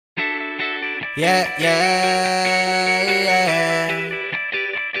Yeah, yeah, yeah.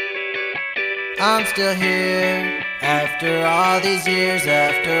 I'm still here after all these years,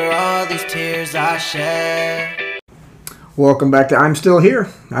 after all these tears I shed. Welcome back to I'm Still Here.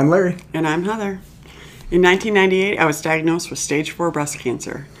 I'm Larry. And I'm Heather. In 1998, I was diagnosed with stage 4 breast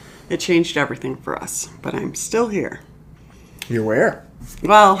cancer. It changed everything for us, but I'm still here. You're where?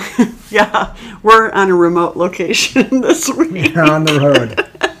 Well, yeah, we're on a remote location this week. You're on the road.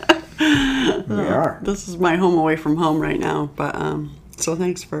 We are. This is my home away from home right now, but so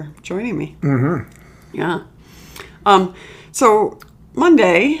thanks for joining me. Mm-hmm. Yeah. So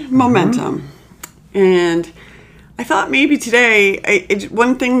Monday, momentum. And I thought maybe today,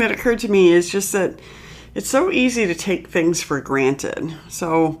 one thing that occurred to me is just that it's so easy to take things for granted.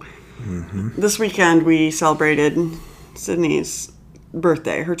 So this weekend we celebrated Sydney's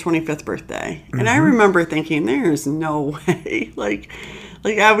birthday, her 25th birthday. And I remember thinking, there's no way. Like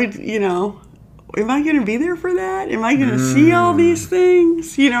I would, am I going to be there for that? Am I going to see all these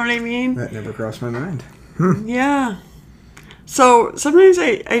things? You know what I mean? That never crossed my mind. Yeah. So sometimes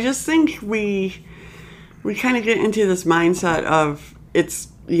I just think we kind of get into this mindset of it's,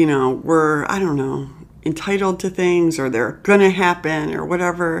 we're, I don't know, entitled to things or they're going to happen or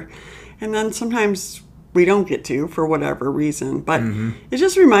whatever. And then sometimes we don't get to for whatever reason. But it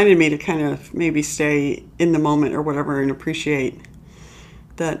just reminded me to kind of maybe stay in the moment or whatever and appreciate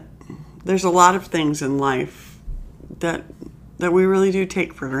that there's a lot of things in life that we really do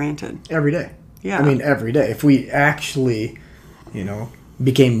take for granted. Every day. Yeah. I mean, every day. If we actually,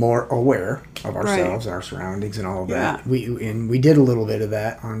 became more aware of ourselves and our surroundings and all of that. We did a little bit of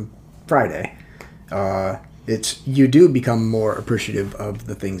that on Friday. You do become more appreciative of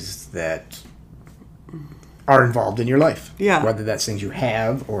the things that are involved in your life. Yeah. Whether that's things you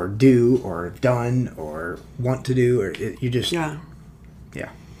have or do or have done or want to do, or you just... Yeah. Yeah.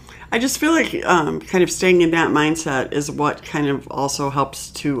 I just feel like kind of staying in that mindset is what kind of also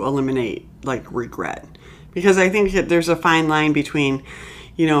helps to eliminate like regret. Because I think that there's a fine line between,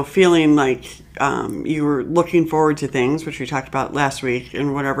 feeling like you were looking forward to things, which we talked about last week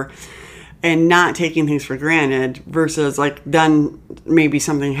and whatever, and not taking things for granted versus like then maybe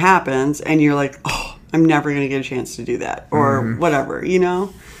something happens and you're like, oh, I'm never going to get a chance to do that or whatever,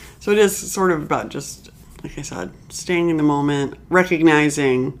 So it is sort of about just, like I said, staying in the moment,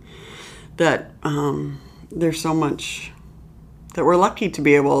 recognizing that there's so much that we're lucky to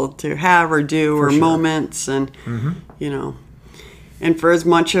be able to have or do or moments and, and for as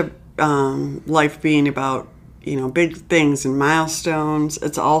much of life being about, big things and milestones,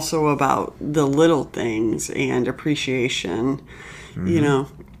 it's also about the little things and appreciation, And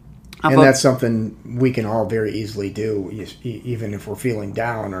that's something we can all very easily do, even if we're feeling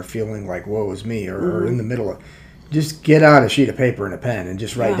down or feeling like, woe is me, or in the middle of... Just get out a sheet of paper and a pen and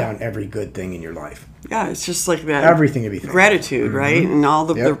just write down every good thing in your life. Yeah, it's just like that. Everything to be thankful. Gratitude, right? And all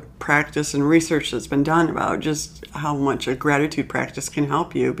the practice and research that's been done about just how much a gratitude practice can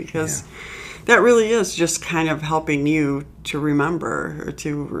help you, because that really is just kind of helping you to remember or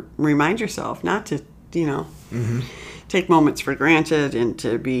to remind yourself not to, take moments for granted and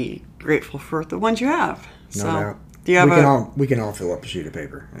to be grateful for the ones you have. No doubt. Do you have we can all fill up a sheet of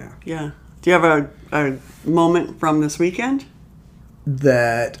paper. Yeah. Yeah. Do you have a moment from this weekend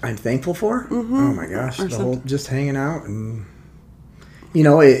that I'm thankful for? Oh my gosh, the whole just hanging out, and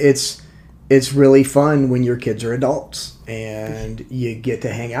it's really fun when your kids are adults and you get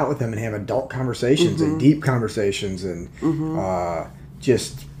to hang out with them and have adult conversations and deep conversations and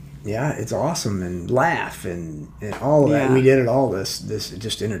it's awesome, and laugh and all of that. We did it all this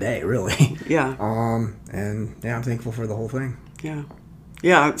just in a day, really. Yeah. And I'm thankful for the whole thing. Yeah.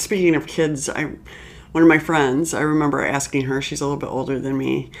 Yeah, speaking of kids, one of my friends, I remember asking her, she's a little bit older than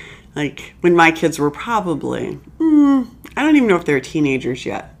me, like when my kids were probably, I don't even know if they were teenagers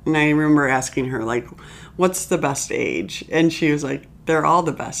yet. And I remember asking her, like, what's the best age? And she was like, they're all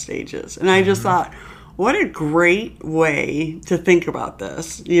the best ages. And I just thought, what a great way to think about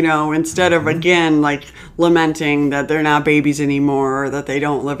this, instead of, again, like lamenting that they're not babies anymore or that they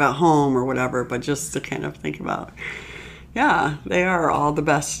don't live at home or whatever, but just to kind of think about, yeah, they are all the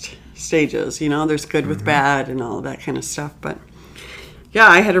best stages. There's good with bad and all of that kind of stuff. But yeah,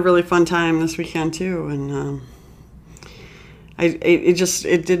 I had a really fun time this weekend too, and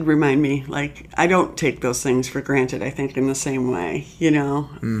it did remind me, like, I don't take those things for granted. I think in the same way,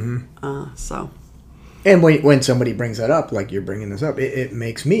 So. And when somebody brings that up, like you're bringing this up, it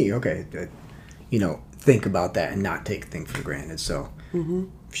makes me think about that and not take things for granted. So.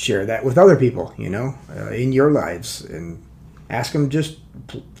 Share that with other people, in your lives, and ask them just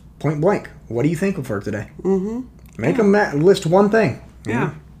point blank, what are you thankful for today? Make them list one thing.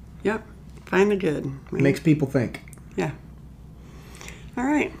 Yeah. Yep. Find the good. Right? Makes people think. Yeah. All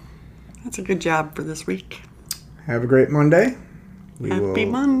right. That's a good job for this week. Have a great Monday. Happy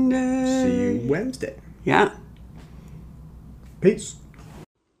Monday. See you Wednesday. Yeah. Peace.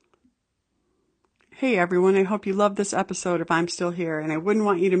 Hey everyone, I hope you love this episode if I'm still here, and I wouldn't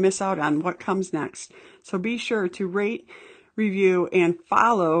want you to miss out on what comes next. So be sure to rate, review, and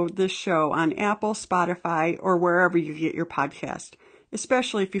follow this show on Apple, Spotify, or wherever you get your podcast,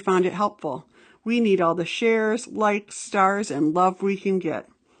 especially if you found it helpful. We need all the shares, likes, stars, and love we can get.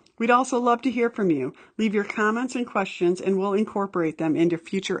 We'd also love to hear from you. Leave your comments and questions, and we'll incorporate them into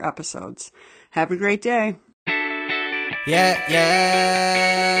future episodes. Have a great day. Yeah,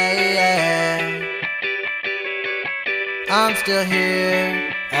 yeah, yeah. I'm still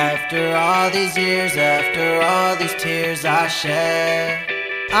here after all these years, after all these tears I shed.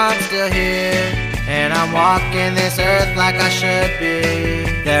 I'm still here and I'm walking this earth like I should be.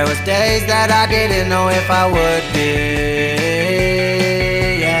 There was days that I didn't know if I would be.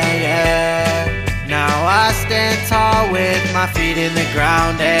 Yeah, yeah. Now I stand tall with my feet in the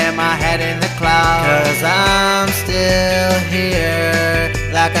ground and my head in the clouds. 'Cause I'm still here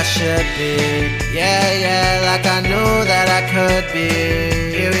like I should be. Yeah, yeah, like I knew that I could be.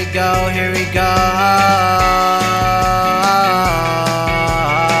 Here we go, here we go.